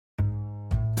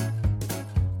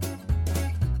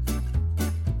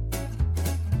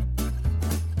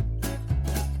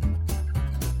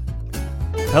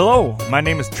Hello, my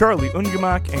name is Charlie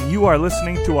Ungemak, and you are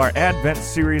listening to our Advent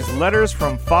series, Letters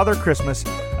from Father Christmas,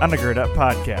 on the Gird Up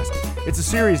Podcast. It's a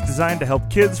series designed to help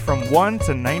kids from 1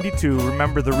 to 92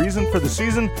 remember the reason for the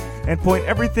season and point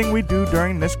everything we do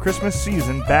during this Christmas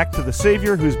season back to the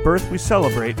Savior whose birth we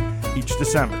celebrate each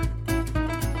December.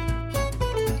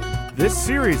 This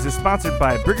series is sponsored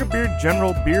by Brigadier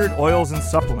General Beard Oils and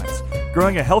Supplements.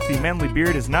 Growing a healthy, manly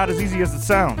beard is not as easy as it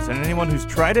sounds, and anyone who's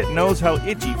tried it knows how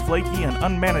itchy, flaky, and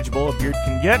unmanageable a beard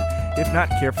can get if not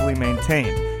carefully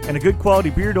maintained. And a good quality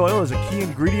beard oil is a key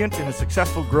ingredient in the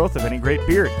successful growth of any great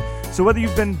beard. So whether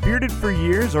you've been bearded for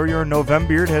years or your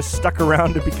Novembeard has stuck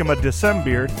around to become a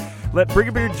Decembeard, let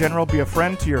Brigadier General be a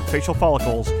friend to your facial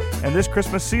follicles. And this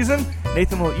Christmas season,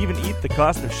 Nathan will even eat the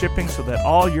cost of shipping so that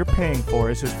all you're paying for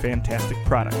is his fantastic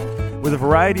product. With a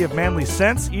variety of manly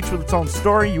scents, each with its own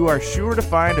story, you are sure to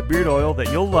find a beard oil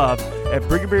that you'll love at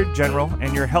Brigadier General,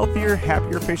 and your healthier,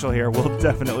 happier facial hair will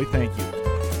definitely thank you.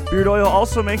 Beard oil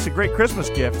also makes a great Christmas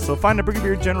gift, so find a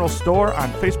Brigadier General store on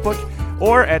Facebook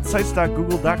or at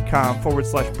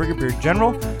sites.google.com/Brigadier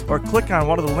General, or click on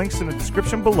one of the links in the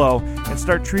description below and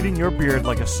start treating your beard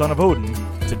like a son of Odin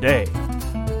today.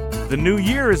 The new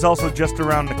year is also just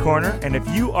around the corner, and if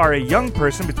you are a young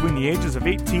person between the ages of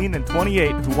 18 and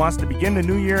 28 who wants to begin the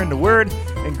new year in the Word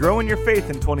and grow in your faith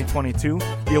in 2022,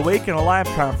 the Awake and Alive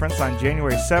Conference on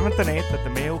January 7th and 8th at the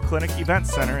Mayo Clinic Event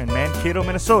Center in Mankato,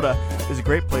 Minnesota is a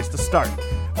great place to start.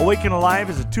 Awake and Alive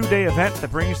is a 2-day event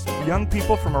that brings young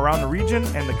people from around the region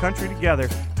and the country together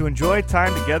to enjoy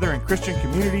time together in Christian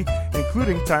community,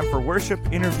 including time for worship,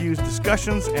 interviews,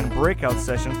 discussions, and breakout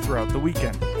sessions throughout the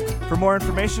weekend. For more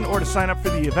information or to sign up for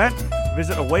the event,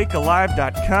 visit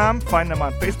awakealive.com, find them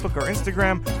on Facebook or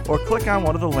Instagram, or click on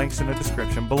one of the links in the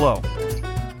description below.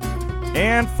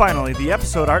 And finally, the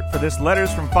episode art for this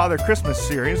Letters from Father Christmas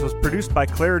series was produced by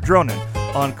Claire Dronin.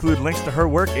 I'll include links to her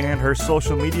work and her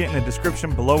social media in the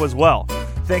description below as well.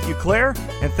 Thank you, Claire,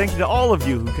 and thank you to all of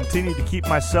you who continue to keep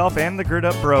myself and the Gird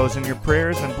Up Bros in your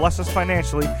prayers and bless us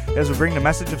financially as we bring the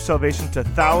message of salvation to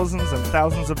thousands and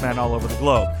thousands of men all over the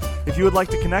globe. If you would like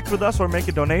to connect with us or make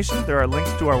a donation, there are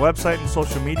links to our website and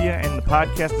social media in the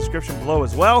podcast description below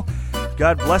as well.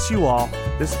 God bless you all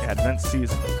this Advent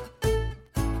season.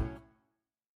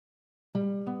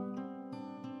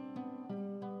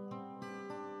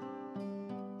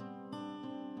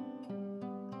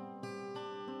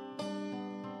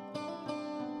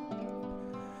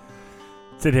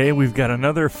 Today we've got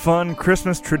another fun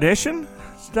Christmas tradition.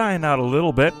 It's dying out a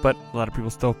little bit, but a lot of people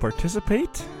still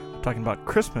participate. We're talking about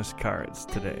Christmas cards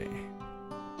today.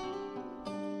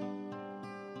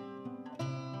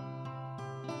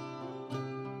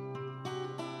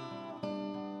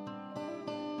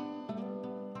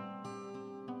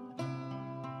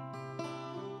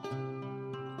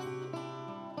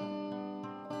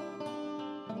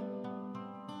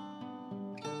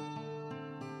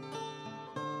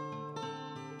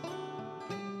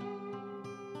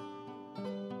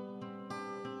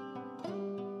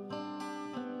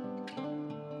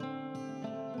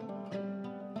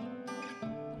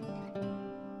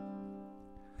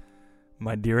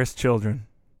 My dearest children,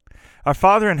 our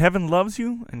Father in heaven loves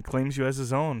you and claims you as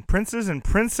his own. Princes and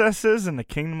princesses in the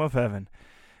kingdom of heaven,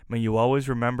 may you always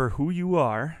remember who you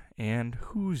are and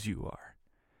whose you are.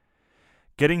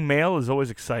 Getting mail is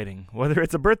always exciting. Whether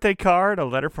it's a birthday card, a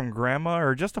letter from grandma,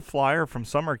 or just a flyer from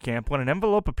summer camp, when an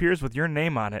envelope appears with your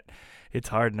name on it, it's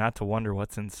hard not to wonder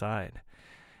what's inside.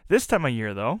 This time of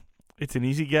year, though, it's an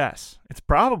easy guess. It's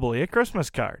probably a Christmas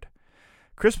card.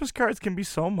 Christmas cards can be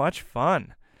so much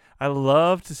fun. I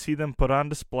love to see them put on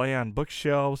display on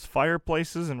bookshelves,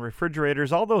 fireplaces, and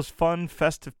refrigerators. All those fun,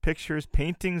 festive pictures,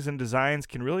 paintings, and designs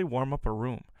can really warm up a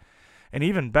room. And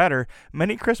even better,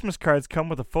 many Christmas cards come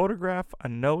with a photograph, a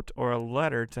note, or a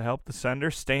letter to help the sender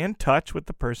stay in touch with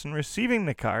the person receiving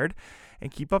the card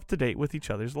and keep up to date with each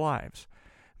other's lives.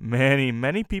 Many,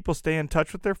 many people stay in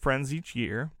touch with their friends each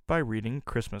year by reading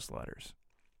Christmas letters.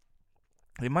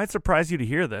 It might surprise you to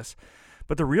hear this,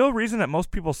 but the real reason that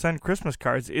most people send Christmas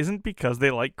cards isn't because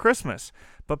they like Christmas,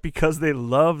 but because they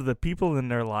love the people in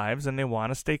their lives and they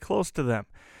want to stay close to them.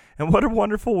 And what a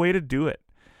wonderful way to do it.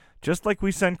 Just like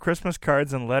we send Christmas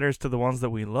cards and letters to the ones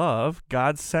that we love,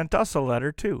 God sent us a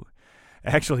letter too.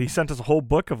 Actually, he sent us a whole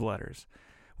book of letters.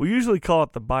 We usually call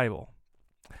it the Bible.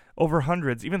 Over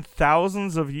hundreds, even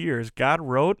thousands of years, God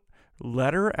wrote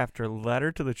letter after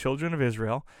letter to the children of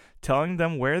Israel, telling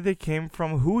them where they came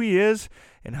from, who he is,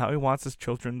 and how he wants his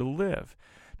children to live,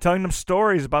 telling them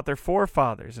stories about their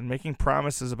forefathers and making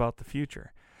promises about the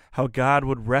future, how God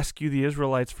would rescue the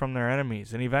Israelites from their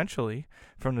enemies and eventually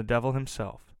from the devil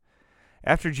himself.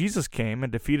 After Jesus came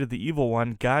and defeated the evil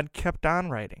one, God kept on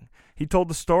writing. He told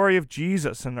the story of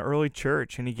Jesus and the early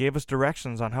church, and he gave us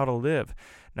directions on how to live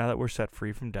now that we're set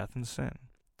free from death and sin.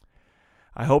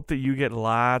 I hope that you get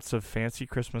lots of fancy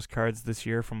Christmas cards this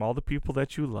year from all the people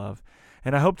that you love,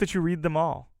 and I hope that you read them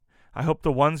all. I hope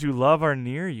the ones you love are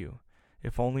near you,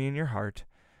 if only in your heart,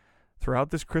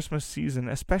 throughout this Christmas season,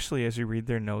 especially as you read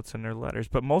their notes and their letters.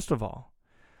 But most of all,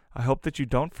 I hope that you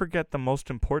don't forget the most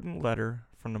important letter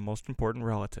from the most important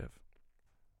relative,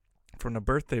 from the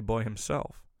birthday boy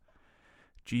himself,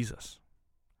 Jesus.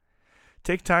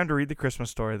 Take time to read the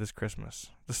Christmas story this Christmas.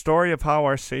 The story of how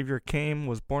our Savior came,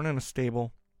 was born in a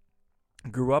stable,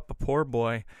 grew up a poor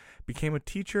boy, became a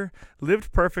teacher,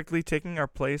 lived perfectly, taking our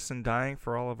place and dying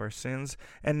for all of our sins,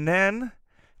 and then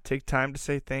take time to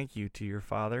say thank you to your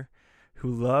Father,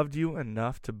 who loved you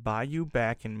enough to buy you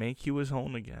back and make you his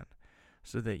own again,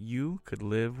 so that you could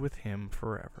live with him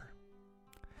forever.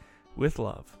 With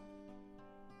love,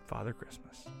 Father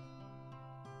Christmas.